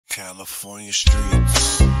California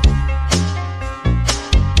streets.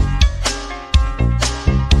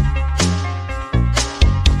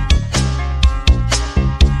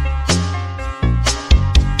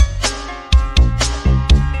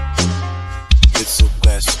 It's a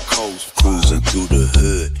West Coast cruising through the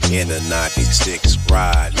hood in a 96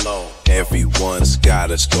 ride. Low. Everyone's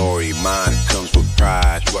got a story, mine comes with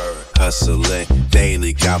pride. Hustling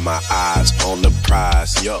daily, got my eyes on the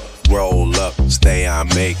prize. Yo, roll up, stay on,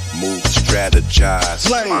 make moves,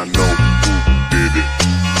 strategize. I know who did it,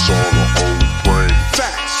 it's on the whole brain.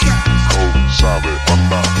 Facts. Cold, solid, I'm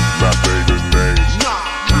not naming names.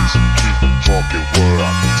 Please keep talking word,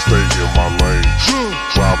 I stay in my lane.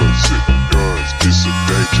 Driving, sit guns, it's a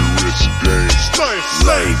dangerous game.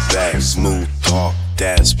 Lay back, smooth talk,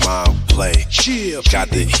 that's my play. Got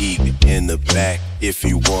the heat in the back if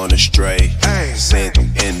you wanna stray. Sent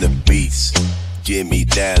in the beats, give me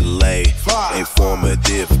that lay.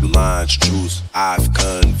 Informative lines, truths I've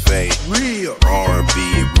conveyed.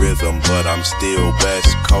 R&B rhythm, but I'm still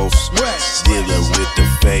West Coast. Dealing with the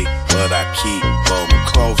fake, but I keep them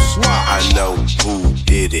close. I know who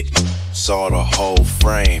did it, saw the whole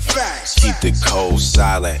frame. Keep the code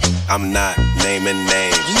silent, I'm not naming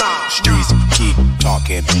names. Streets keep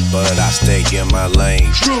talking, but I stay in my lane.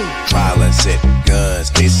 Violence and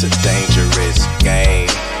guns, it's a dangerous game.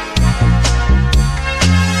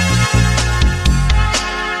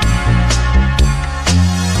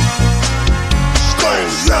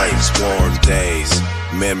 Nights, warm days,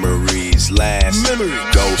 memories last.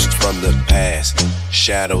 Ghosts from the past,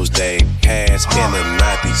 shadows they cast. In a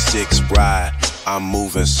 96 ride, I'm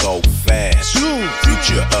moving so fast.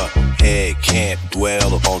 Future ahead, can't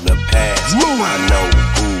dwell on the past. I know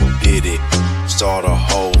who did it, saw the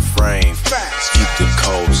whole frame. Keep the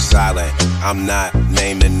code silent, I'm not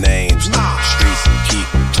naming names. Streets keep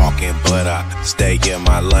talking, but I stay in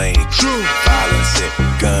my lane. Violence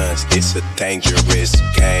and guns, it's a dangerous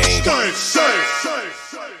game. Safe.